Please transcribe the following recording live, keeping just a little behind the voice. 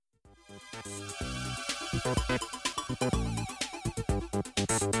From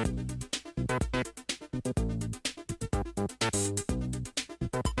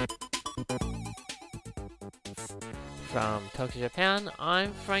Tokyo, Japan,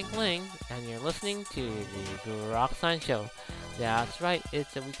 I'm Frank Ling, and you're listening to the Grok Science Show. That's right,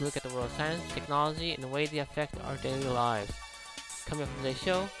 it's a weekly look at the world of science, technology, and the way they affect our daily lives. Coming up on today's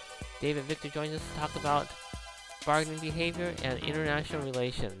show, David Victor joins us to talk about bargaining behavior and international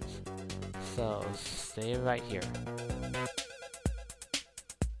relations. So stay right here.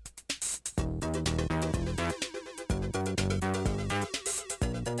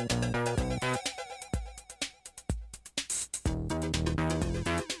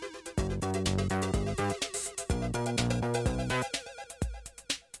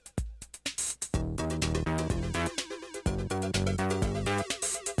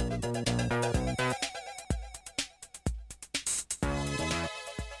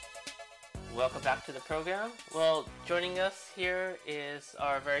 Welcome back to the program. Well, joining us here is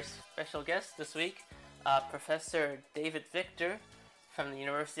our very special guest this week, Professor David Victor from the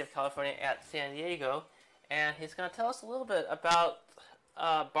University of California at San Diego, and he's going to tell us a little bit about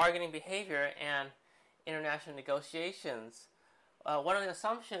bargaining behavior and international negotiations. One of the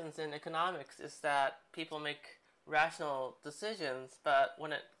assumptions in economics is that people make rational decisions, but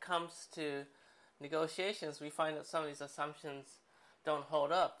when it comes to negotiations, we find that some of these assumptions don't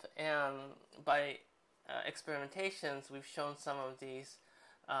hold up, and by experimentations we've shown some of these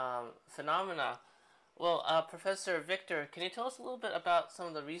phenomena. Well, Professor Victor, can you tell us a little bit about some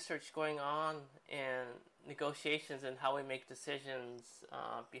of the research going on in negotiations and how we make decisions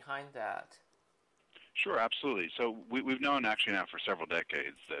behind that? Sure, absolutely. So we've known actually now for several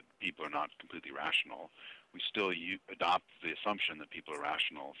decades that people are not completely rational. We still adopt the assumption that people are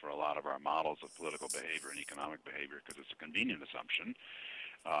rational for a lot of our models of political behavior and economic behavior because it's a convenient assumption,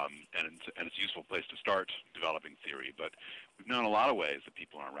 and it's a useful place to start developing theory. But we've known a lot of ways that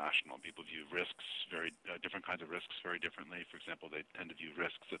people aren't rational. People view risks different kinds of risks very differently. For example, they tend to view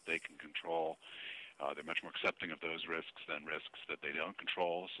risks that they can control. They're much more accepting of those risks than risks that they don't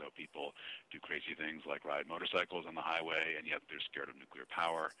control. So people do crazy things like ride motorcycles on the highway, and yet they're scared of nuclear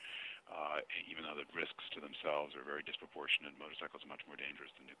power, even though the risks to themselves are very disproportionate. Motorcycles are much more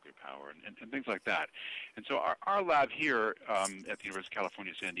dangerous than nuclear power, and things like that. And so our lab here at the University of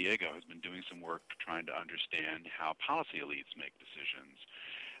California, San Diego, has been doing some work trying to understand how policy elites make decisions.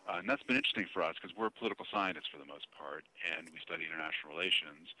 And that's been interesting for us because we're political scientists for the most part, and we study international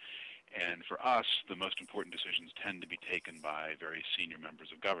relations. And for us, the most important decisions tend to be taken by very senior members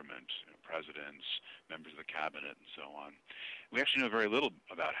of government, presidents, members of the cabinet, and so on. We actually know very little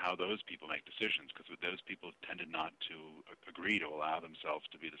about how those people make decisions because those people tended not to agree to allow themselves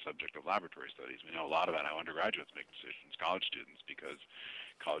to be the subject of laboratory studies. We know a lot about how undergraduates make decisions, college students, because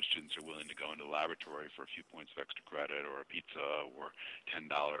college students are willing to go into the laboratory for a few points of extra credit or a pizza or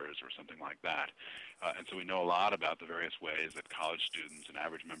 $10 or something like that. And so we know a lot about the various ways that college students and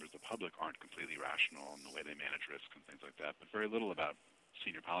average members of the public aren't completely rational in the way they manage risk and things like that, but very little about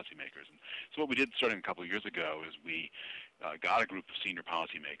senior policymakers. And so what we did starting a couple of years ago is we got a group of senior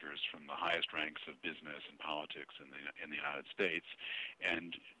policymakers from the highest ranks of business and politics in the United States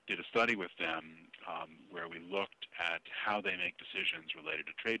and did a study with them where we looked at how they make decisions related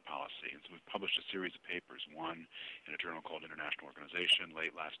to trade policy. And so we've published a series of papers, one in a journal called International Organization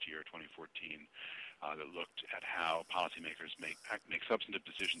late last year, 2014, that looked at how policymakers make substantive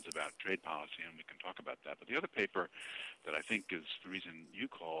decisions about trade policy, and we can talk about that. But the other paper that I think is the reason you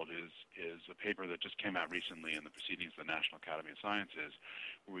called is a paper that just came out recently in the Proceedings of the National Academy of Sciences,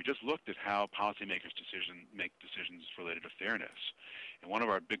 where we just looked at how policymakers make decisions related to fairness. And one of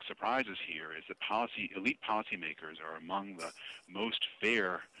our big surprises here is that elite policymakers are among the most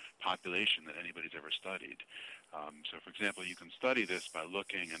fair population that anybody's ever studied. So, for example, you can study this by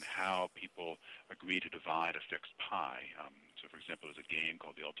looking at how people agree to divide a fixed pie. So, for example, there's a game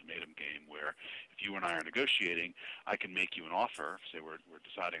called the ultimatum game where if you and I are negotiating, I can make you an offer. Say we're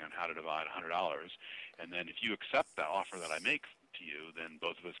deciding on how to divide $100, and then if you accept that offer that I make to you, then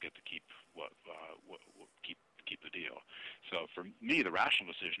both of us get to keep keep the deal. So for me, the rational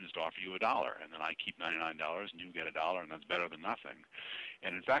decision is to offer you $1, and then I keep $99, and you get $1, and that's better than nothing.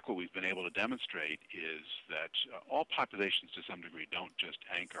 And in fact, what we've been able to demonstrate is that all populations, to some degree, don't just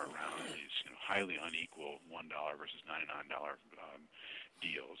anchor around these highly unequal $1 versus $99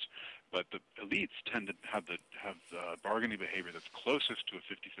 deals, but the elites tend to have the bargaining behavior that's closest to a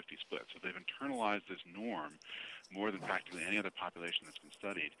 50-50 split. So they've internalized this norm more than practically any other population that's been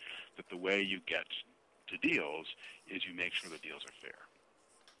studied, that the way you get to deals is you make sure the deals are fair.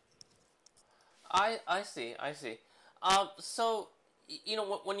 I see. So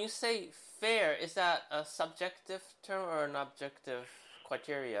when you say fair, is that a subjective term or an objective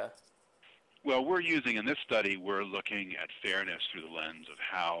criteria? Well, in this study, we're looking at fairness through the lens of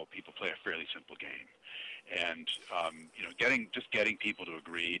how people play a fairly simple game. And getting people to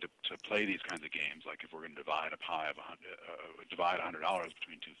agree to play these kinds of games, like if we're going to divide a pie of divide $100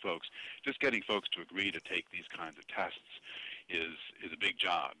 between two folks, just getting folks to agree to take these kinds of tests is a big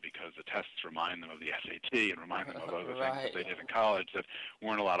job, because the tests remind them of the SAT and remind them of other things that they did in college that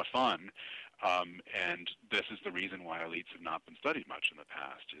weren't a lot of fun. And this is the reason why elites have not been studied much in the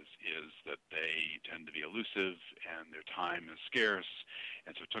past, is that they tend to be elusive and their time is scarce.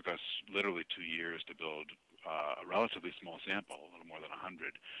 And so it took us literally 2 years to build a relatively small sample, a little more than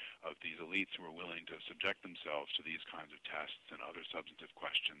 100, of these elites who are willing to subject themselves to these kinds of tests and other substantive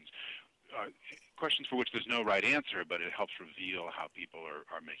questions. Questions for which there's no right answer, but it helps reveal how people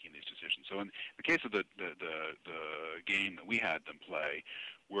are making these decisions. So in the case of the game that we had them play,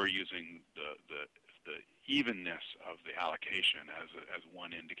 we're using the evenness of the allocation as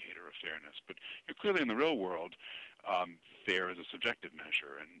one indicator of fairness. But clearly in the real world, fair is a subjective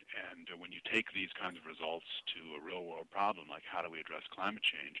measure, and when you take these kinds of results to a real world problem, like how do we address climate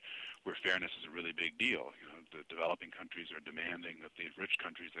change, where fairness is a really big deal. The developing countries are demanding that the rich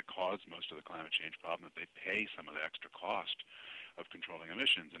countries that cause most of the climate change problem, that they pay some of the extra cost of controlling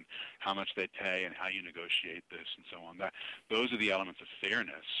emissions, and how much they pay and how you negotiate this and so on. Those are the elements of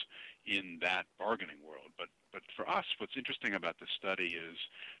fairness in that bargaining world. But for us, what's interesting about this study is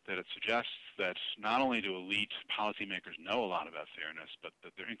that it suggests that not only do elite policymakers know a lot about fairness, but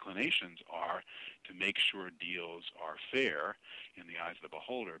that their inclinations are to make sure deals are fair in the eyes of the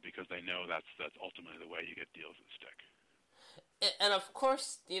beholder, because they know that's ultimately the way you get deals that stick. And of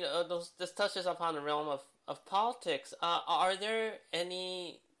course, this touches upon the realm of politics. Are there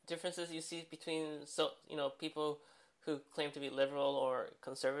any differences you see between people who claim to be liberal or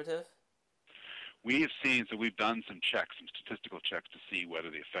conservative? We have seen, so we've done some statistical checks to see whether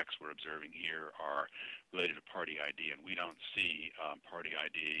the effects we're observing here are related to party ID, and we don't see party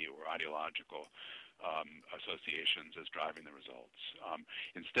ID or ideological associations as driving the results.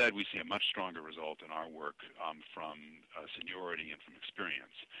 Instead, we see a much stronger result in our work from seniority and from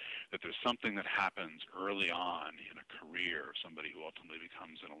experience, that there's something that happens early on in a career of somebody who ultimately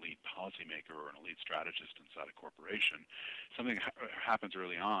becomes an elite policymaker or an elite strategist inside a corporation. Something happens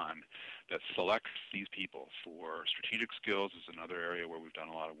early on that selects these people for strategic skills. Is another area where we've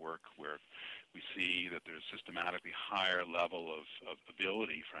done a lot of work, where we see that there's systematically higher level of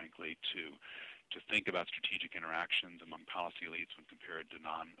ability, frankly, to think about strategic interactions among policy elites when compared to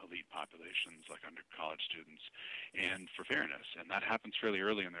non-elite populations like under-college students, and for fairness. And that happens fairly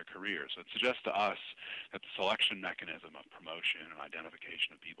early in their career. So it suggests to us that the selection mechanism of promotion and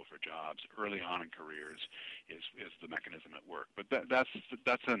identification of people for jobs early on in careers is the mechanism at work. But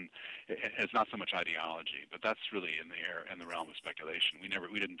it's not so much ideology, but that's really in the realm of speculation. We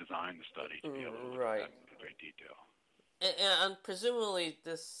didn't design the study to be able to look at that in great detail. And presumably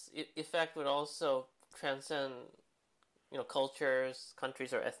this effect would also transcend, cultures,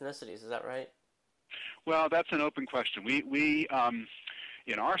 countries, or ethnicities. Is that right? Well, that's an open question. We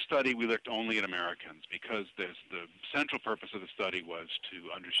in our study, we looked only at Americans, because the central purpose of the study was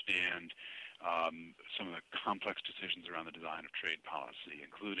to understand some of the complex decisions around the design of trade policy,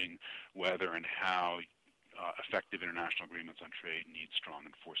 including whether and how effective international agreements on trade need strong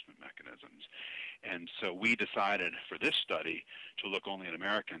enforcement mechanisms. And so we decided for this study to look only at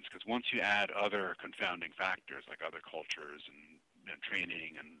Americans, because once you add other confounding factors like other cultures and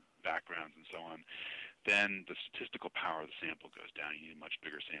training and backgrounds and so on, then the statistical power of the sample goes down. You need a much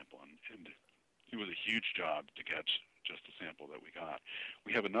bigger sample. And it was a huge job to get just the sample that we got.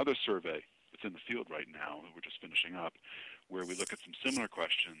 We have another survey that's in the field right now that we're just finishing up, where we look at some similar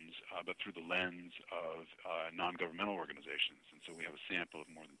questions, but through the lens of non-governmental organizations. And so we have a sample of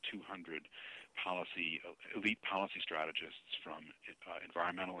more than 200 elite policy strategists from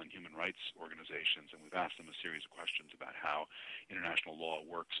environmental and human rights organizations, and we've asked them a series of questions about how international law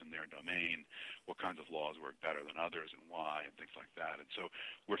works in their domain, what kinds of laws work better than others, and why, and things like that. And so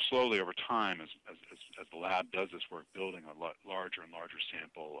we're slowly over time, as the lab does this work, building a larger and larger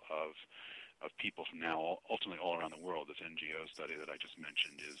sample of people from now ultimately all around the world. This NGO study that I just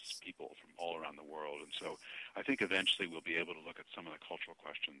mentioned is people from all around the world. And so I think eventually we'll be able to look at some of the cultural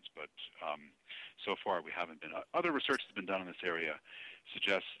questions, but so far we haven't been. Other research that's been done in this area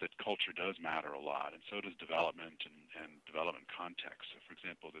suggests that culture does matter a lot, and so does development and development context. So for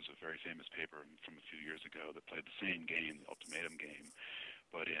example, there's a very famous paper from a few years ago that played the same game, the ultimatum game,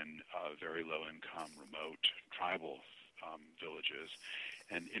 but in very low-income, remote, tribal villages.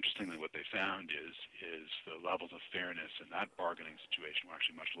 And interestingly, what they found is the levels of fairness in that bargaining situation were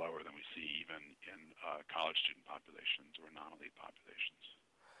actually much lower than we see even in college student populations or non-elite populations.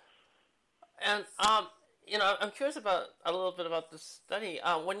 And I'm curious about a little bit about the study.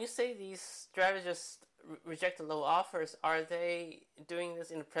 When you say these strategists reject the low offers, are they doing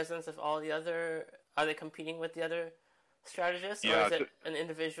this in the presence of all the other? Are they competing with the other strategists, or is it an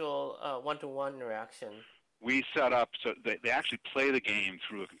individual one-to-one interaction? We set up so they actually play the game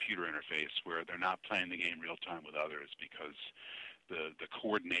through a computer interface where they're not playing the game real time with others, because the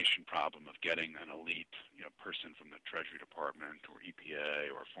coordination problem of getting an elite person from the Treasury Department or EPA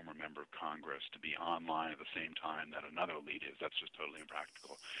or a former member of Congress to be online at the same time that another elite is, that's just totally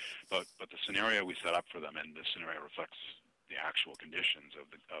impractical. But the scenario we set up for them, and this scenario reflects the actual conditions of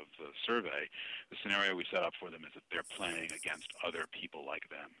the survey, the scenario we set up for them is that they're playing against other people like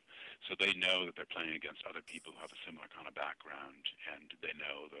them. So they know that they're playing against other people who have a similar kind of background, and they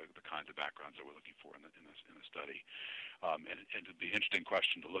know the kinds of backgrounds that we're looking for in the study. And the interesting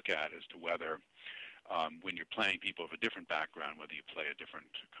question to look at is to whether, when you're playing people of a different background, whether you play a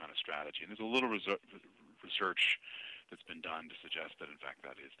different kind of strategy. And there's a little research that's been done to suggest that, in fact,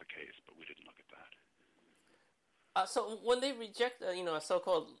 that is the case, but we didn't look at that. So when they reject a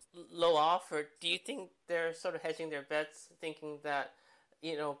so-called low offer, do you think they're sort of hedging their bets, thinking that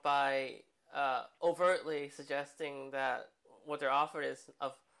by overtly suggesting that what they're offered is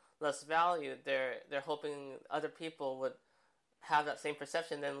of less value, they're hoping other people would have that same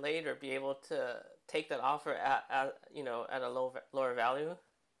perception, then later be able to take that offer at a lower value?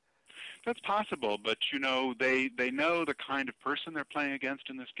 That's possible, but they know the kind of person they're playing against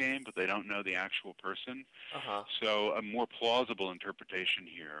in this game, but they don't know the actual person. Uh-huh. So a more plausible interpretation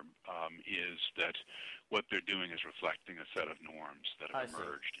here is that what they're doing is reflecting a set of norms that have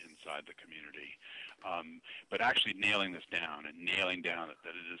emerged inside the community. But actually nailing this down and nailing down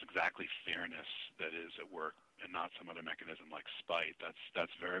that it is exactly fairness that is at work and not some other mechanism like spite,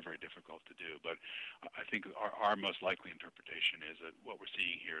 that's very, very difficult to do. But I think our most likely interpretation is that what we're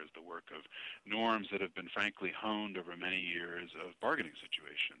seeing here is the work of norms that have been frankly honed over many years of bargaining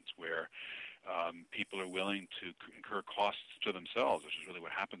situations where people are willing to incur costs to themselves, which is really what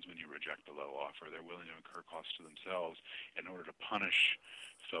happens when you reject a low offer. They're willing to incur costs to themselves in order to punish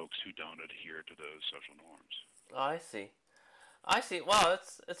folks who don't adhere to those social norms. Oh, I see. Wow,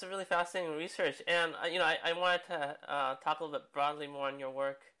 it's a really fascinating research, and I wanted to talk a little bit broadly more on your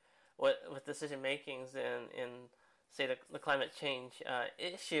work with decision makings in say the climate change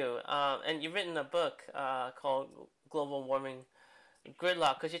issue. And you've written a book called Global Warming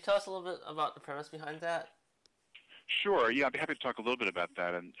Gridlock. Could you tell us a little bit about the premise behind that? Sure. Yeah, I'd be happy to talk a little bit about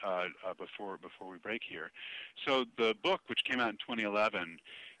that, and before we break here. So the book, which came out in 2011,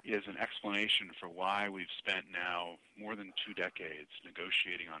 is an explanation for why we've spent now more than 2 decades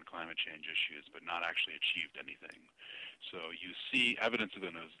negotiating on climate change issues, but not actually achieved anything. So you see evidence of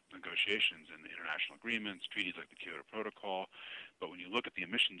those negotiations in the international agreements, treaties like the Kyoto Protocol, but when you look at the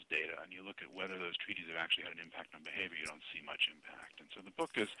emissions data and you look at whether those treaties have actually had an impact on behavior, you don't see much impact. And so the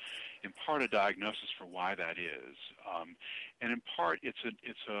book is, in part, a diagnosis for why that is, and in part, it's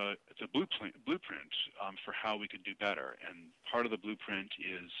a blueprint for how we could do better. And part of the blueprint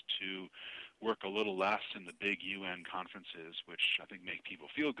is to work a little less in the big UN conferences, which I think make people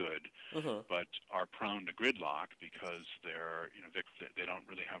feel good, but are prone to gridlock because they don't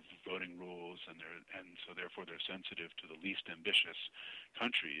really have voting rules, and so therefore they're sensitive to the least ambitious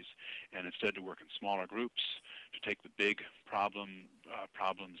countries, and instead to work in smaller groups to take the big problems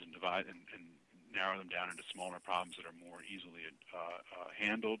and divide and narrow them down into smaller problems that are more easily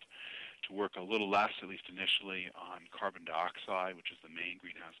handled, to work a little less, at least initially, on carbon dioxide, which is the main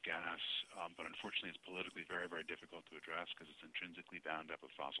greenhouse gas, but unfortunately it's politically very, very difficult to address because it's intrinsically bound up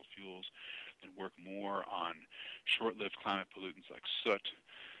with fossil fuels, and work more on short-lived climate pollutants like soot,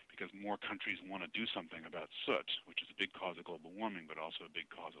 because more countries want to do something about soot, which is a big cause of global warming, but also a big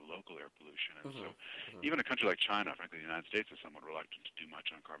cause of local air pollution. And so even a country like China, frankly, the United States is somewhat reluctant to do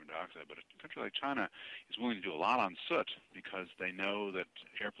much on carbon dioxide, but a country like China is willing to do a lot on soot because they know that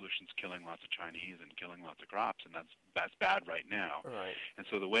air pollution is killing lots of Chinese and killing lots of crops, and that's bad right now. Right. And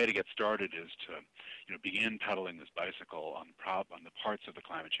so the way to get started is to begin pedaling this bicycle on the parts of the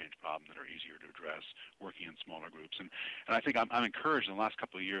climate change problem that are easier to address, working in smaller groups. And I think I'm encouraged in the last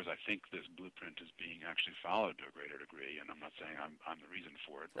couple of years. I think this blueprint is being actually followed to a greater degree, and I'm not saying I'm the reason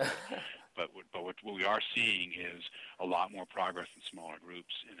for it, but what we are seeing is a lot more progress in smaller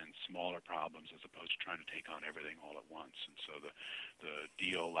groups and in smaller problems as opposed to trying to take on everything all at once. And so the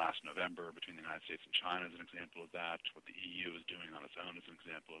deal last November between the United States and China is an example of that. What the EU is doing on its own is an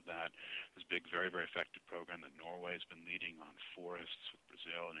example of that. This big, very, very effective program that Norway has been leading on forests with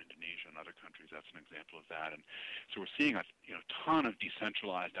Brazil and Indonesia and other countries, that's an example of that. And so we're seeing a ton of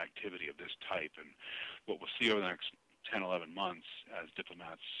decentralized activity of this type. And what we'll see over the next 10, 11 months as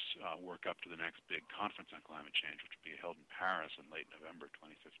diplomats work up to the next big conference on climate change, which will be held in Paris in late November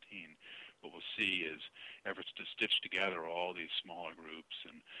 2015, what we'll see is efforts to stitch together all these smaller groups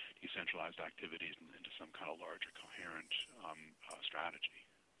and decentralized activities into some kind of larger, coherent strategy.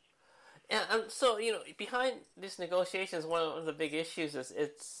 And so, behind these negotiations, one of the big issues is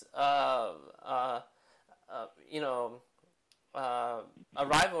it's a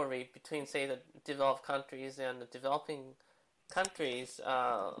rivalry between, say, the developed countries and the developing countries,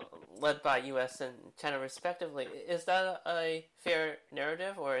 led by U.S. and China, respectively. Is that a fair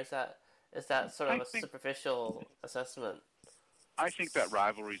narrative, or is that sort of a superficial assessment? I think that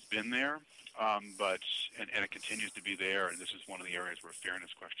rivalry's been there, but it continues to be there, and this is one of the areas where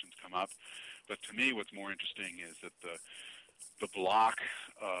fairness questions come up. But to me, what's more interesting is that the block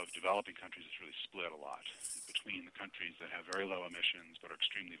of developing countries is really split a lot between the countries that have very low emissions but are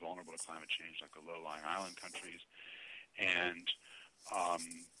extremely vulnerable to climate change, like the low-lying island countries, and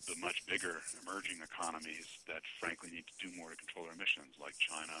the much bigger emerging economies that frankly need to do more to control their emissions, like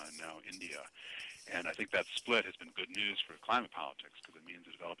China and now India. And I think that split has been good news for climate politics because it means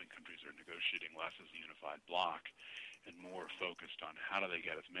the developing countries are negotiating less as a unified bloc and more focused on how do they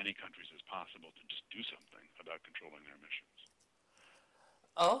get as many countries as possible to just do something about controlling their emissions.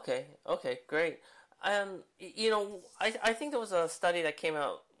 Oh, okay, great. I think there was a study that came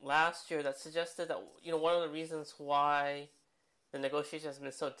out last year that suggested that, one of the reasons why the negotiation has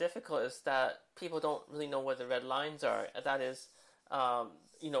been so difficult is that people don't really know where the red lines are. That is,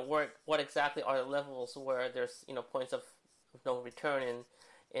 what exactly are the levels where there's, points of no return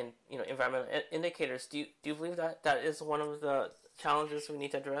in environmental indicators. Do you believe that is one of the challenges we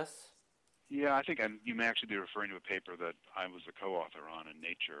need to address? Yeah, I think, and you may actually be referring to a paper that I was a co-author on in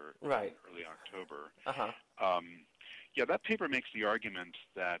Nature in early October. Yeah, that paper makes the argument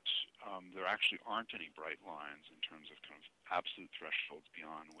that there actually aren't any bright lines in terms of kind of absolute thresholds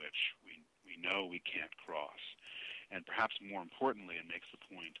beyond which we know we can't cross. And perhaps more importantly, it makes the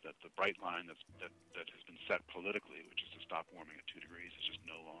point that the bright line that has been set politically, which is to stop warming at 2 degrees, is just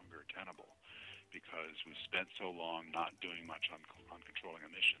no longer tenable, because we've spent so long not doing much on controlling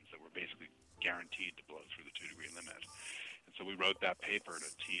emissions that we're basically guaranteed to blow through the 2-degree limit. And so we wrote that paper to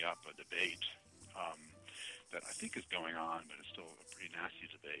tee up a debate that I think is going on, but it's still a pretty nasty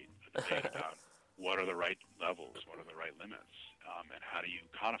debate, about what are the right levels, what are the right limits, and how do you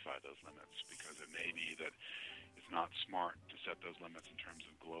codify those limits, because it may be that it's not smart to set those limits in terms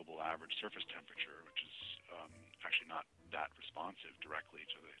of global average surface temperature, which is actually not that responsive directly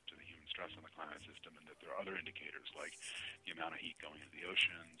to the human stress on the climate system, and that there are other indicators like the amount of heat going into the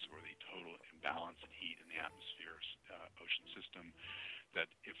oceans or the total imbalance in heat in the atmosphere's ocean system, that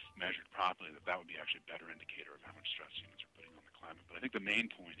if measured properly, that would be actually a better indicator of how much stress humans are putting on the climate. But I think the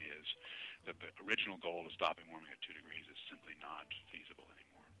main point is that the original goal of stopping warming at 2 degrees is simply not feasible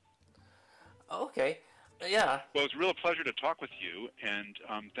anymore. Okay. Yeah. Well, it's a real pleasure to talk with you, and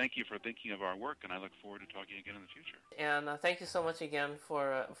thank you for thinking of our work, and I look forward to talking again in the future. And thank you so much again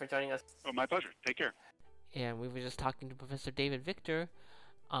for joining us. Oh, my pleasure. Take care. And we were just talking to Professor David Victor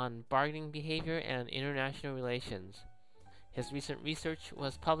on bargaining behavior and international relations. His recent research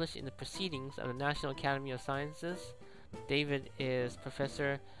was published in the Proceedings of the National Academy of Sciences. David is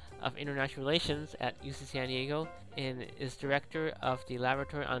Professor of International Relations at UC San Diego and is Director of the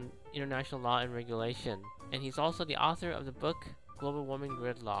Laboratory on International Law and Regulation. And he's also the author of the book Global Warming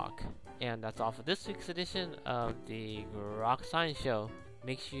Gridlock. And that's all for this week's edition of the Grok Science Show.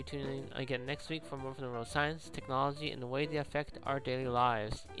 Make sure you tune in again next week for more from the world of science, technology, and the way they affect our daily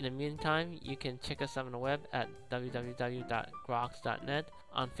lives. In the meantime, you can check us out on the web at www.groks.net,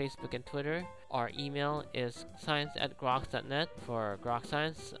 on Facebook and Twitter. Our email is science@groks.net. For Grok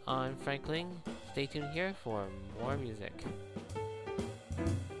Science, I'm Frank Ling. Stay tuned here for more music.